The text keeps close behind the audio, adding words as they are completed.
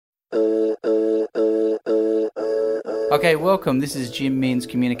Okay, welcome. This is Jim Minns,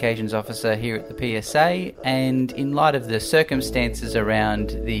 Communications Officer here at the PSA, and in light of the circumstances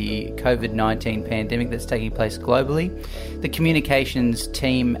around the COVID-19 pandemic that's taking place globally, the communications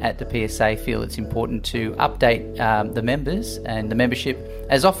team at the PSA feel it's important to update the members and the membership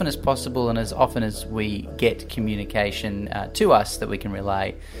as often as possible and as often as we get communication to us that we can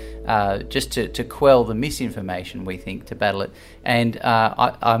relay. Just to quell the misinformation, we think, to battle it. And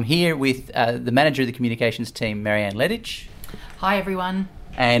I'm here with the manager of the communications team, Marianne Ledditch. Hi, everyone.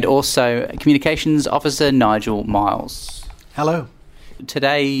 And also Communications Officer Nigel Miles. Hello.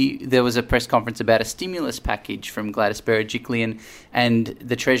 Today there was a press conference about a stimulus package from Gladys Berejiklian and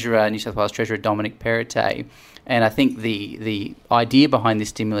the Treasurer, New South Wales Treasurer Dominic Perrottet. And I think the idea behind this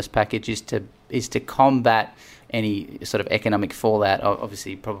stimulus package is to combat any sort of economic fallout,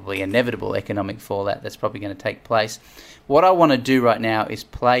 obviously probably inevitable economic fallout that's probably going to take place. What I want to do right now is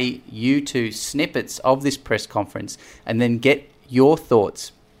play you two snippets of this press conference and then get your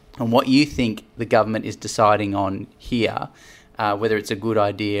thoughts on what you think the government is deciding on here, whether it's a good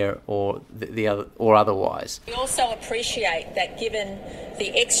idea or the other, or otherwise. We also appreciate that given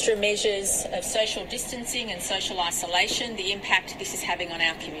the extra measures of social distancing and social isolation, the impact this is having on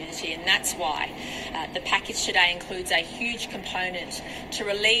our community, and that's why the package today includes a huge component to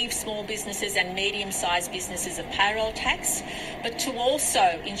relieve small businesses and medium-sized businesses of payroll tax, but to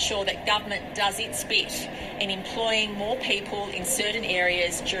also ensure that government does its bit in employing more people in certain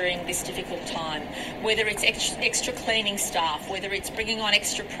areas during this difficult time, whether it's extra cleaning staff, whether it's bringing on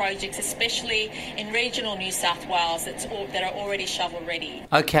extra projects, especially in regional New South Wales that are already shovel-ready.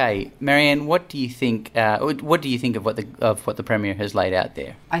 Okay, Marianne, what do you think? What do you think of what the Premier has laid out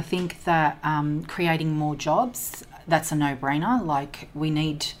there? I think that creating more jobs, that's a no-brainer. Like, we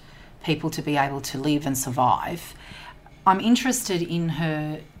need people to be able to live and survive. I'm interested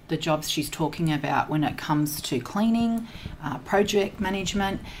in the jobs she's talking about when it comes to cleaning, project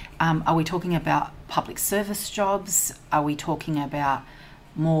management. Are we talking about public service jobs? Are we talking about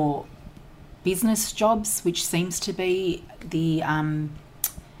more business jobs, which seems to be the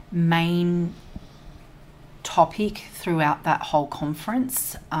main topic throughout that whole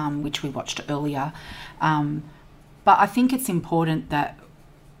conference, which we watched earlier? But I think it's important that,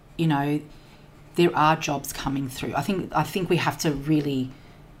 there are jobs coming through. I think we have to really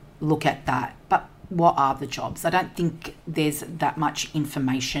look at that. But what are the jobs? I don't think there's that much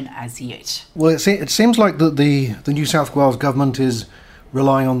information as yet. Well, it seems like the New South Wales government is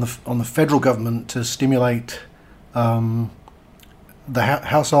relying on the federal government to stimulate the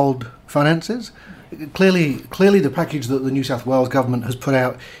household finances. Clearly, the package that the New South Wales government has put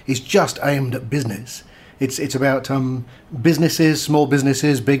out is just aimed at business. It's about businesses, small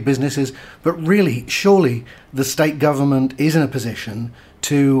businesses, big businesses, but really, surely the state government is in a position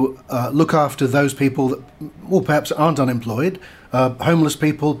to look after those people that, well, perhaps aren't unemployed, homeless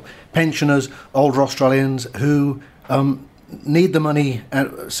people, pensioners, older Australians who need the money,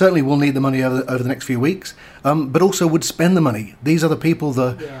 certainly will need the money over the next few weeks, but also would spend the money. These are the people,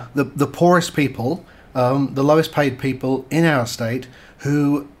 the poorest people, the lowest paid people in our state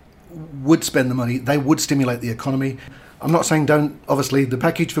who would spend the money. They would stimulate the economy. I'm not saying don't. Obviously, the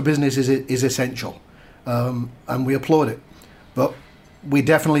package for business is essential, and we applaud it. But we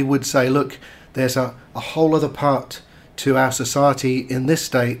definitely would say, look, there's a whole other part to our society in this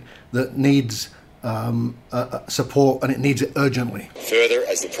state that needs support, and it needs it urgently. Further,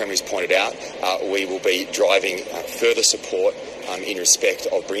 as the Premier's pointed out, we will be driving further support in respect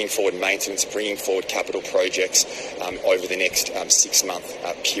of bringing forward maintenance, bringing forward capital projects over the next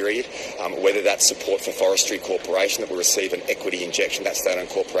 6-month period. Whether that's support for Forestry Corporation, that will receive an equity injection, that state-owned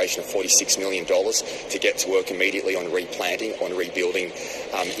corporation, of $46 million to get to work immediately on replanting, on rebuilding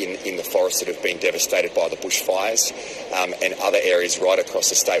in the forests that have been devastated by the bushfires, and other areas right across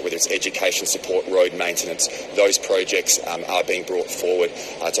the state, whether it's education support, road maintenance. Those projects are being brought forward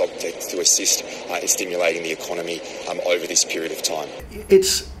to assist in stimulating the economy over this period of time.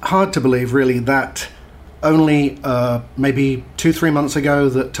 It's hard to believe, really, that only maybe 2-3 months ago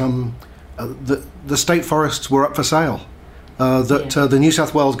that the state forests were up for sale, the New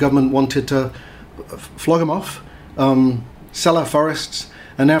South Wales government wanted to flog them off, sell our forests,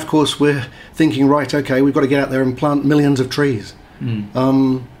 and now, of course, we're thinking, right, okay, we've got to get out there and plant millions of trees.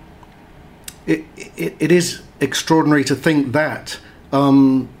 It is extraordinary to think that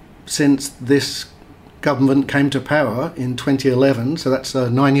since this government came to power in 2011, so that's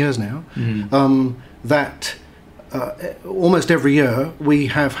 9 years now, that almost every year we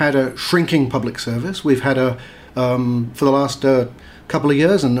have had a shrinking public service. We've had for the last couple of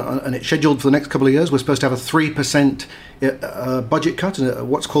years, and it's scheduled for the next couple of years. We're supposed to have a 3% budget cut,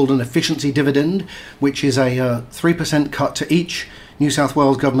 what's called an efficiency dividend, which is a 3% cut to each New South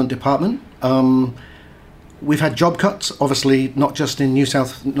Wales government department. We've had job cuts, obviously, not just in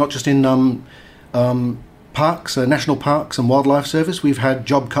parks, national parks and wildlife service. We've had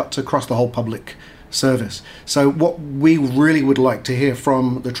job cuts across the whole public service. So what we really would like to hear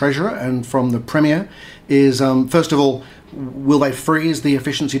from the Treasurer and from the Premier is, first of all, will they freeze the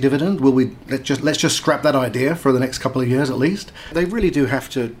efficiency dividend? Will we let's just scrap that idea for the next couple of years at least? They really do have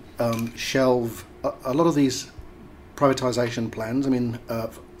to shelve a lot of these privatisation plans. I mean,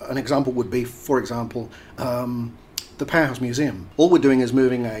 an example would be, for example, the Powerhouse Museum. All we're doing is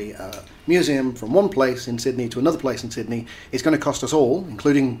moving a museum from one place in Sydney to another place in Sydney. It's going to cost us all,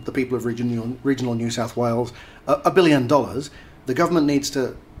 including the people of regional New South Wales, $1 billion. The government needs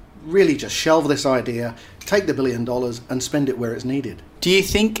to really just shelve this idea, take the $1 billion and spend it where it's needed. Do you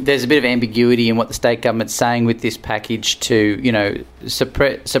think there's a bit of ambiguity in what the state government's saying with this package to,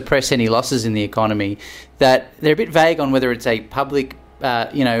 suppress any losses in the economy, that they're a bit vague on whether it's a public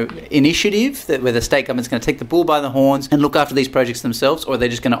initiative where the state government's going to take the bull by the horns and look after these projects themselves, or are they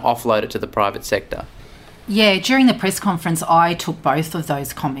just going to offload it to the private sector? Yeah, during the press conference, I took both of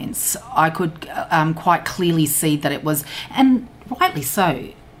those comments. I could quite clearly see that it was, and rightly so,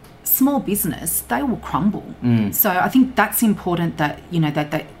 small business, they will crumble. So I think that's important that,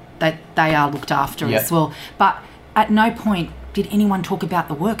 that they are looked after as well. But at no point did anyone talk about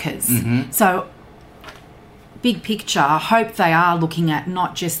the workers. So big picture, I hope they are looking at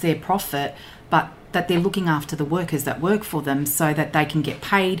not just their profit, but that they're looking after the workers that work for them so that they can get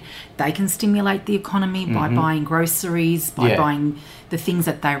paid, they can stimulate the economy by buying groceries, by buying the things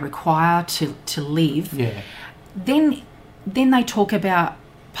that they require to live. Then they talk about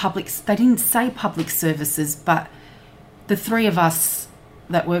they didn't say public services, but the three of us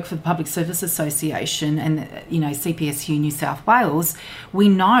that work for the Public Service Association and, CPSU New South Wales, we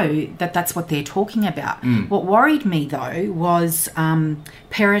know that that's what they're talking about. What worried me, though, was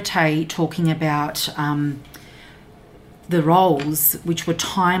Perrottet talking about the roles which were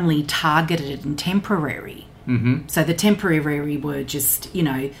timely, targeted and temporary. So the temporary were just,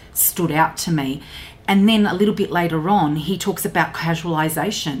 stood out to me. And then a little bit later on, he talks about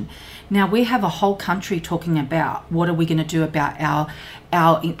casualisation. Now, we have a whole country talking about what are we going to do about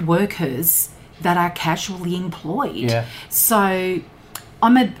our workers that are casually employed. So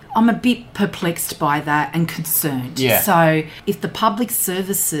I'm a bit perplexed by that and concerned. So if the public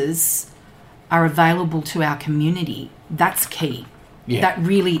services are available to our community, that's key. That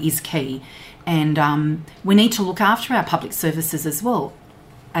really is key. And we need to look after our public services as well,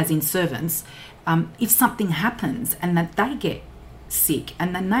 as in servants. If something happens and that they get sick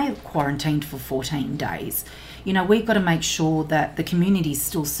and then they're quarantined for 14 days, we've got to make sure that the community is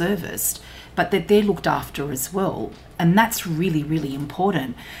still serviced, but that they're looked after as well. And that's really, really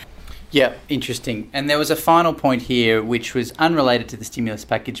important. Yeah, interesting. And there was a final point here which was unrelated to the stimulus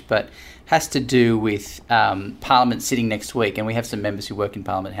package but has to do with Parliament sitting next week, and we have some members who work in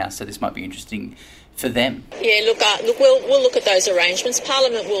Parliament House, so this might be interesting for them. Yeah, look, we'll look at those arrangements.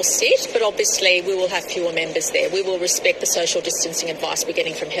 Parliament will sit, but obviously we will have fewer members there. We will respect the social distancing advice we're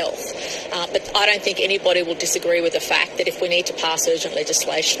getting from health. But I don't think anybody will disagree with the fact that if we need to pass urgent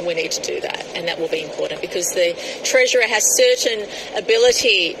legislation, we need to do that, and that will be important because the Treasurer has certain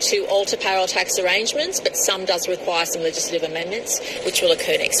ability to alter payroll tax arrangements, but some does require some legislative amendments, which will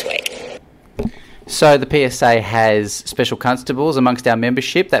occur next week. So the PSA has special constables amongst our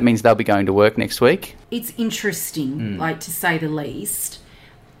membership. That means they'll be going to work next week. It's interesting, to say the least.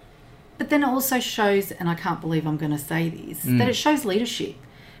 But then it also shows, and I can't believe I'm going to say this, that it shows leadership.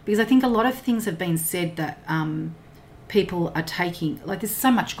 Because I think a lot of things have been said that people are taking, there's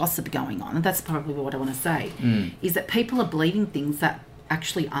so much gossip going on, and that's probably what I want to say, is that people are believing things that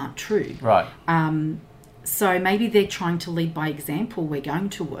actually aren't true. Right. So maybe they're trying to lead by example. We're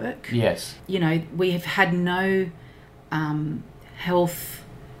going to work. Yes. We have had no health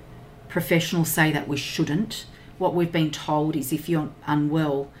professionals say that we shouldn't. What we've been told is if you're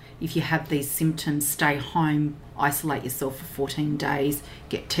unwell, if you have these symptoms, stay home, isolate yourself for 14 days,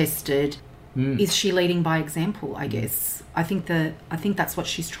 get tested. Is she leading by example, I guess? I think that's what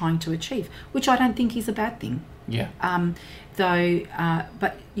she's trying to achieve, which I don't think is a bad thing. Yeah.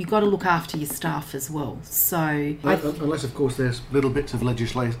 But you've got to look after your staff as well. So unless, of course, there's little bits of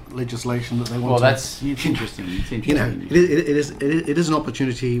legislation that they want. Well, to... that's interesting. It's interesting. It is an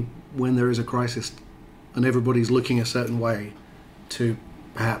opportunity when there is a crisis, and everybody's looking a certain way to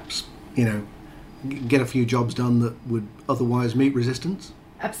perhaps get a few jobs done that would otherwise meet resistance.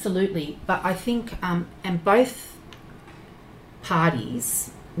 Absolutely, but I think and both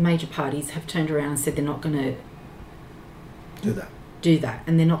major parties have turned around and said they're not going to do that,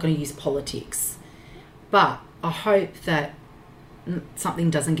 and they're not going to use politics. But I hope that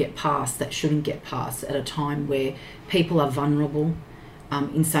something doesn't get passed that shouldn't get passed at a time where people are vulnerable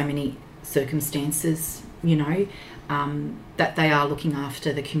in so many circumstances, that they are looking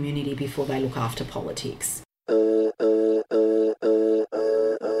after the community before they look after politics.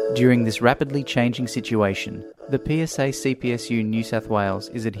 During this rapidly changing situation, the PSA CPSU New South Wales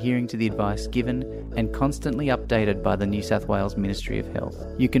is adhering to the advice given and constantly updated by the New South Wales Ministry of Health.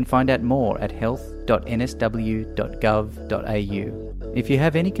 You can find out more at health.nsw.gov.au. If you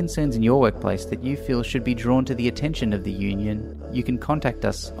have any concerns in your workplace that you feel should be drawn to the attention of the union, you can contact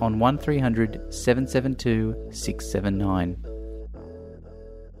us on 1300 772 679.